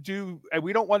Israel to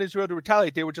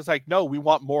retaliate. They were just like, no, we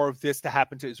want more of this to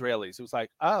happen to Israelis. It was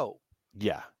like, oh,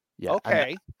 yeah,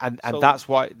 okay, and that's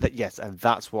why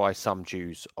that's why some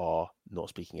Jews are not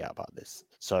speaking out about this.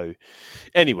 So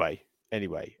anyway,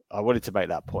 I wanted to make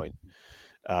that point.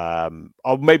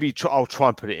 I'll try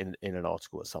and put it in an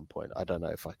article at some point. I don't know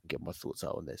if I can get my thoughts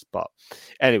out on this, but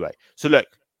anyway. So look,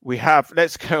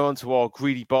 let's go on to our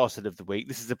greedy bastard of the week.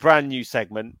 This is a brand new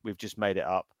segment. We've just made it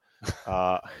up.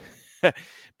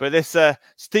 But this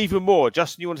Stephen Moore,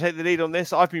 Justin, you want to take the lead on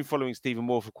this? I've been following Stephen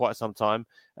Moore for quite some time.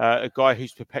 A guy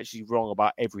who's perpetually wrong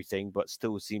about everything, but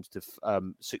still seems to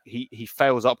he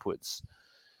fails upwards.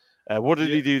 What did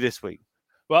he do this week?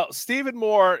 Well, Stephen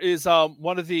Moore is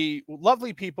one of the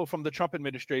lovely people from the Trump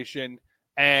administration,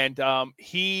 and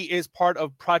he is part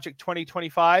of Project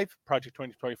 2025. Project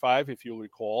 2025, if you'll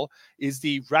recall, is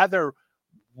the rather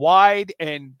wide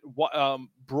and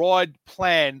broad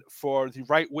plan for the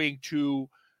right wing to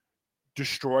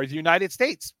destroy the United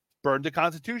States, burn the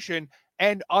Constitution,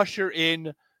 and usher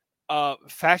in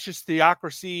fascist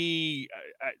theocracy.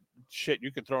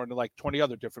 You can throw in like 20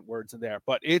 other different words in there,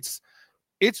 but it's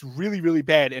really, really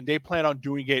bad, and they plan on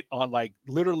doing it on like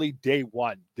literally day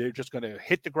one. They're just going to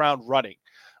hit the ground running.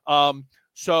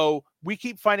 So we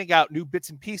keep finding out new bits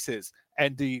and pieces,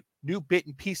 and the new bit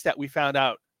and piece that we found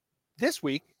out this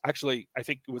week, actually, I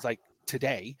think it was like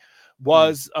today,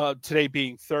 was today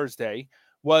being Thursday,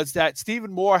 was that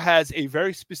Stephen Moore has a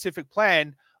very specific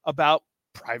plan about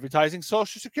privatizing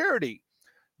Social Security.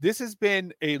 This has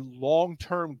been a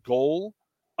long-term goal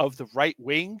of the right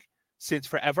wing since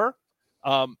forever.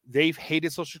 They've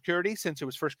hated Social Security since it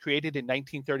was first created in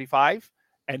 1935,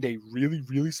 and they really,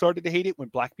 really started to hate it when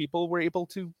Black people were able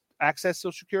to access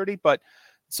Social Security. But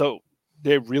so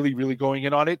they're really, really going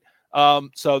in on it.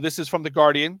 So this is from The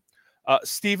Guardian.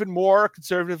 Stephen Moore, a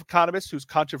conservative economist whose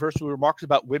controversial remarks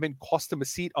about women cost him a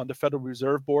seat on the Federal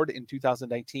Reserve Board in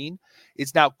 2019,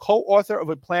 is now co-author of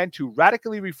a plan to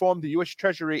radically reform the U.S.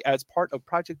 Treasury as part of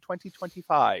Project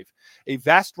 2025, a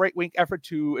vast right-wing effort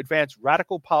to advance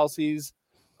radical policies,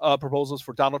 proposals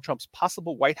for Donald Trump's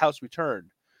possible White House return.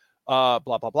 Blah,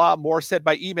 blah, blah. Moore said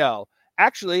by email,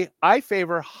 actually, I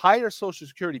favor higher Social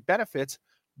Security benefits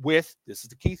with, this is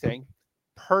the key thing,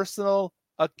 personal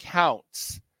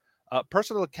accounts.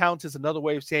 Personal accounts is another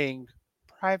way of saying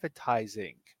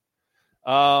privatizing.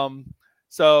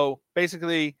 So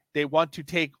basically, they want to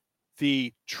take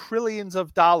the trillions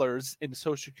of dollars in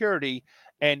Social Security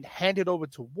and hand it over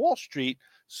to Wall Street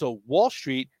so Wall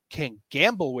Street can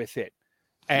gamble with it.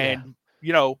 And,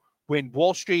 when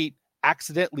Wall Street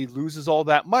accidentally loses all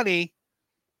that money,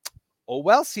 oh,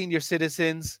 well, senior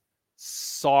citizens,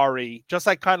 sorry. Just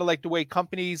like kind of like the way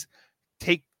companies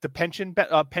take the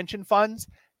pension funds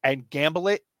and gamble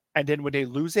it, and then when they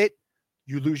lose it,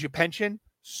 you lose your pension.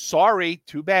 Sorry,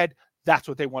 too bad. That's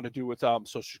what they want to do with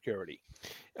Social Security.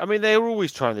 I mean, they were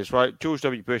always trying this, right? George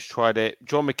W. Bush tried it.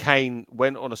 John McCain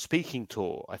went on a speaking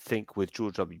tour, I think, with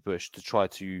George W. Bush to try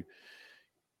to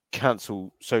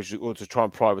cancel or to try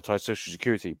and privatize Social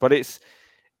Security. But it's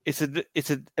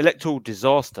an electoral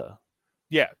disaster.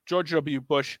 Yeah, George W.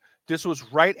 Bush. This was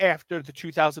right after the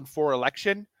 2004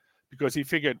 election because he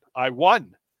figured I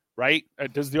won. Right?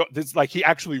 He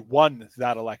actually won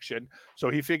that election.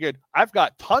 So he figured, I've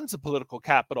got tons of political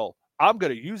capital. I'm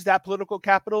going to use that political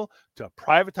capital to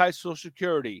privatize Social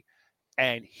Security.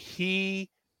 And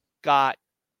he got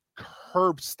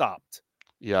curb stomped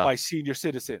Yeah. by senior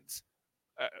citizens.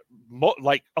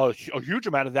 Like a huge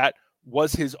amount of that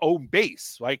was his own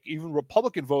base. Like even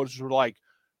Republican voters were like,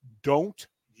 don't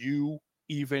you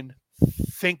even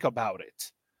think about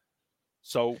it.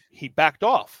 So he backed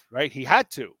off, right? He had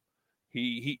to.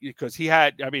 Because he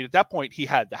had, I mean, at that point, he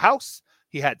had the House,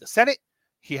 he had the Senate,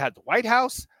 he had the White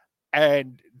House,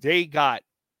 and they got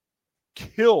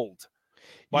killed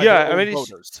by their own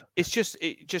voters. It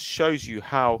just shows you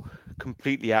how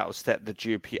completely out of step the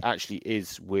GOP actually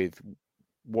is with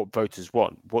what voters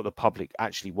want, what the public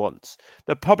actually wants.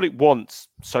 The public wants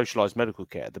socialized medical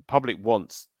care. The public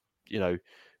wants,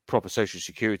 proper social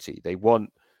security. They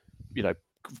want,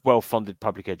 well-funded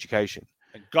public education.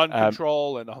 And gun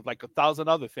control and like 1,000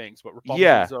 other things, but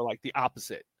Republicans are like the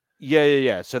opposite.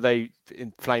 Yeah. So they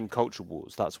inflame culture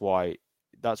wars. That's why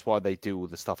they do all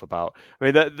the stuff about. I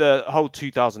mean, the whole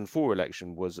 2004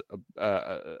 election was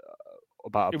about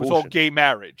abortion. It was all gay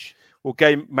marriage. Well,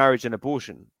 gay marriage and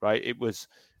abortion, right? It was.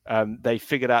 They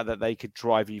figured out that they could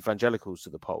drive evangelicals to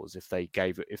the polls if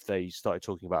they started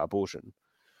talking about abortion.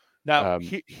 Now,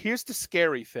 here's the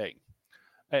scary thing.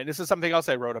 And this is something else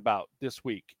I wrote about this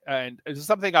week. And this is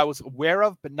something I was aware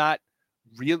of, but not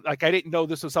real. Like, I didn't know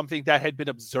this was something that had been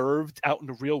observed out in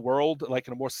the real world, like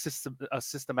in a more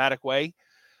systematic way.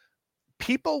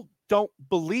 People don't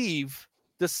believe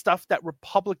the stuff that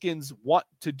Republicans want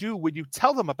to do when you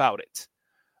tell them about it.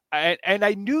 And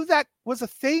I knew that was a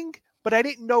thing, but I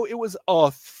didn't know it was a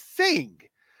thing.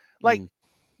 Like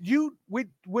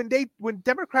when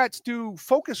Democrats do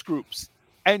focus groups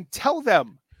and tell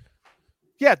them,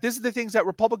 yeah, this is the things that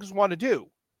Republicans want to do,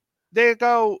 they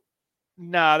go,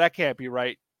 nah, that can't be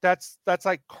right. That's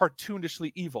like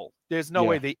cartoonishly evil. There's no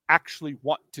way they actually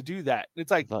want to do that.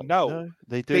 It's like, no,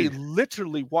 they do. They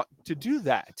literally want to do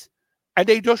that. And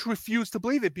they just refuse to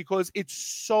believe it because it's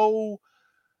so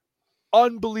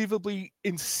unbelievably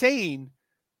insane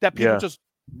that people just,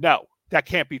 no, that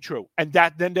can't be true. And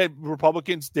then the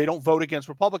Republicans, they don't vote against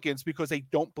Republicans because they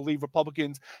don't believe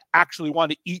Republicans actually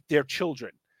want to eat their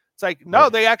children. It's like, no,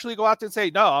 they actually go out there and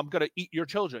say, no, I'm going to eat your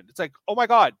children. It's like, oh my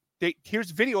God, here's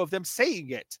video of them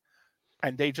saying it.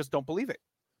 And they just don't believe it.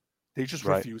 They just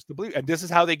refuse to believe it. And this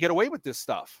is how they get away with this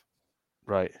stuff.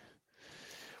 Right.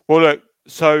 Well, look,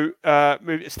 so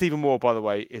Stephen Moore, by the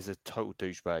way, is a total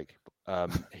douchebag.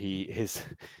 His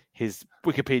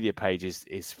Wikipedia page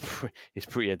is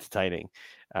pretty entertaining.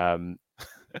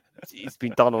 He's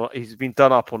been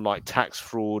done up on like tax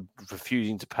fraud,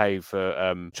 refusing to pay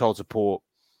for child support.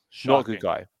 Shocking. Not a good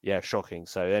guy. Yeah, shocking.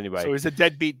 So anyway, so he's a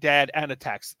deadbeat dad and a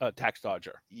tax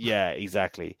dodger. Yeah,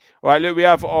 exactly. All right, look, we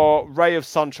have our ray of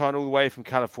sunshine all the way from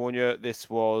California. This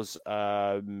was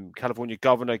California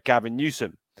Governor Gavin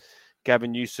Newsom.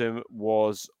 Gavin Newsom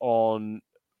was on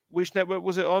which network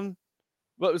was it on?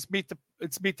 Well, it's Meet the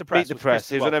Press. Meet the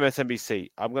Press. It was on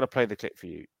MSNBC. I'm going to play the clip for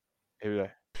you. Here we go.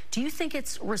 Do you think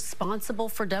it's responsible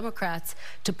for Democrats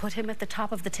to put him at the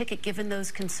top of the ticket given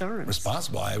those concerns?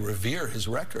 Responsible? I revere his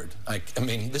record. I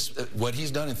mean, what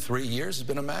he's done in 3 years has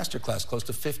been a masterclass, close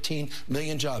to 15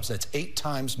 million jobs. That's 8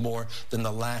 times more than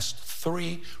the last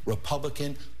 3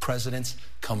 Republican presidents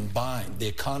combined. The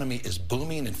economy is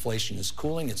booming. Inflation is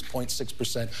cooling. It's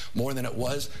 0.6% more than it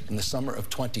was in the summer of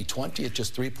 2020 at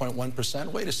just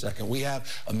 3.1%. Wait a second. We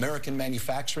have American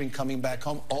manufacturing coming back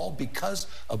home, all because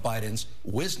of Biden's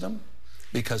wisdom,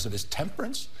 because of his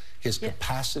temperance, his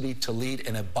capacity to lead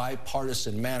in a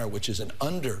bipartisan manner, which is an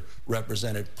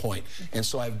underrepresented point. And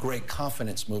so I have great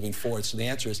confidence moving forward. So the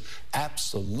answer is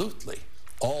absolutely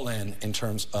all in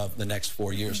terms of the next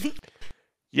 4 years.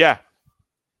 Yeah.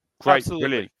 Great. Absolutely.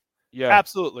 Brilliant. Yeah.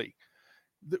 Absolutely.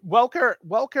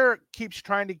 Welker keeps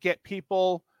trying to get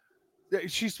people.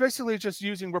 She's basically just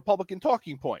using Republican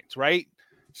talking points, right?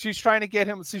 She's trying to get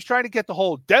the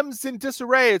whole Dems in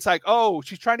disarray. It's like, oh,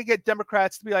 she's trying to get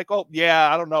Democrats to be like, oh,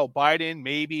 yeah, I don't know, Biden,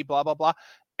 maybe, blah, blah, blah.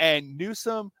 And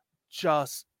Newsom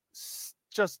just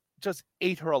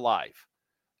ate her alive.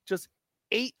 Just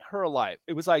ate her alive.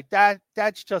 It was like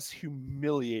that's just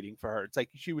humiliating for her. It's like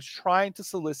she was trying to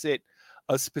solicit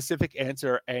a specific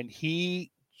answer, and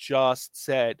he just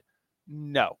said,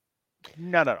 no,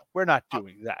 we're not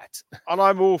doing that. And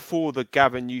I'm all for the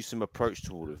Gavin Newsom approach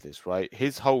to all of this, right?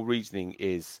 His whole reasoning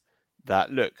is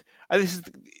that, look, and this is,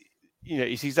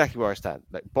 it's exactly where I stand.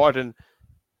 Like Biden,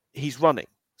 he's running,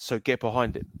 so get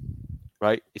behind him,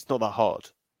 right? It's not that hard.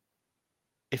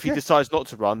 If he decides not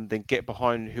to run, then get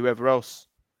behind whoever else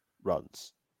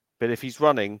runs. But if he's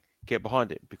running, get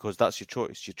behind him because that's your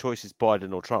choice. Your choice is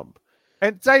Biden or Trump.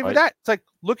 And it's not even that. It's like,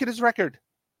 look at his record.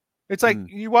 It's like,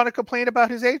 you want to complain about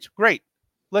his age? Great.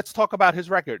 Let's talk about his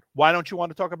record. Why don't you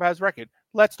want to talk about his record?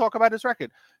 Let's talk about his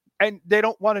record. And they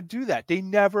don't want to do that. They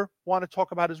never want to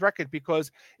talk about his record,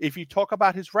 because if you talk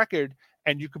about his record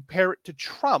and you compare it to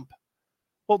Trump,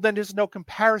 well, then there's no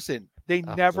comparison. They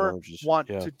never want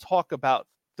to talk about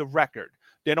the record.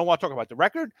 They don't want to talk about the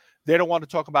record. They don't want to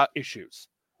talk about issues,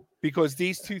 because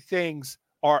these two things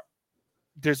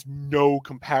there's no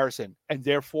comparison, and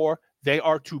therefore they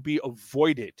are to be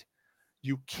avoided.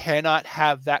 You cannot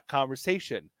have that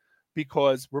conversation,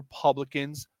 because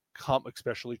Republicans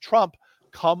especially Trump,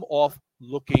 come off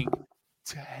looking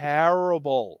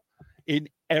terrible in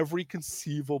every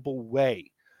conceivable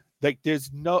way. Like it's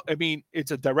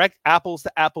a direct apples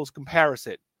to apples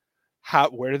comparison.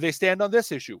 Where do they stand on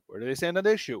this issue? Where do they stand on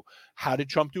this issue? How did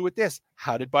Trump do with this?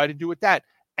 How did Biden do with that?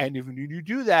 And if you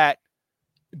do that,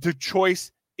 the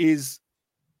choice is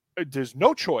there's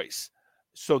no choice.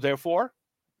 So therefore,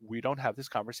 we don't have this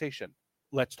conversation.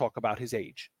 Let's talk about his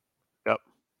age. Yep.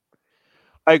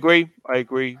 I agree.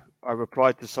 I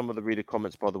replied to some of the reader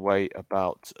comments, by the way,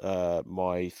 about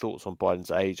my thoughts on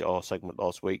Biden's age, our segment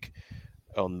last week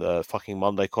on the fucking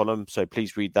Monday column. So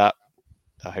please read that.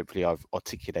 Hopefully I've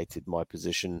articulated my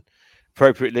position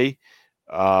appropriately.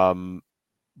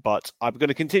 But I'm going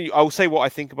to continue. I will say what I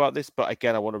think about this. But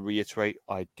again, I want to reiterate,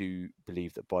 I do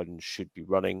believe that Biden should be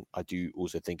running. I do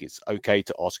also think it's okay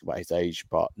to ask about his age,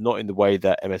 but not in the way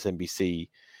that MSNBC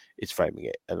is framing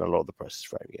it and a lot of the press is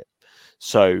framing it.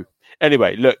 So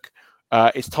anyway, look,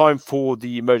 it's time for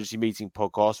the emergency meeting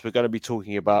podcast. We're going to be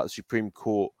talking about the Supreme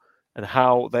Court and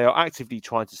how they are actively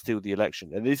trying to steal the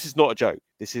election. And this is not a joke.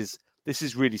 This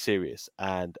is really serious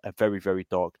and a very, very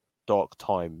dark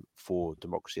time for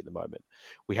democracy at the moment.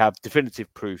 We have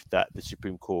definitive proof that the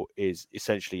Supreme Court is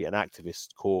essentially an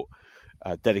activist court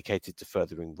dedicated to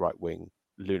furthering right-wing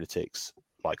lunatics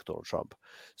like Donald Trump.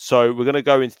 So we're going to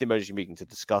go into the emergency meeting to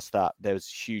discuss that. There's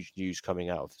huge news coming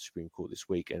out of the Supreme Court this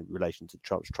week in relation to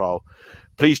Trump's trial.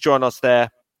 Please join us there.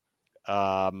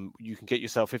 You can get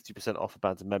yourself 50% off a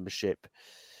Banter membership.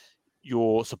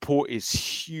 Your support is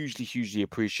hugely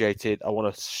appreciated. I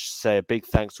want to say a big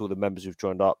thanks to all the members who've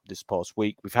joined up this past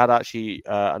week. We've had actually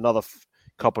another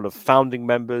couple of founding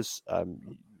members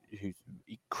who's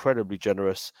incredibly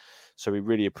generous. So we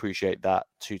really appreciate that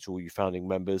to all you founding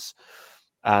members.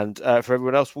 And for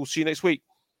everyone else, we'll see you next week.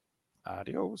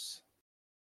 Adios.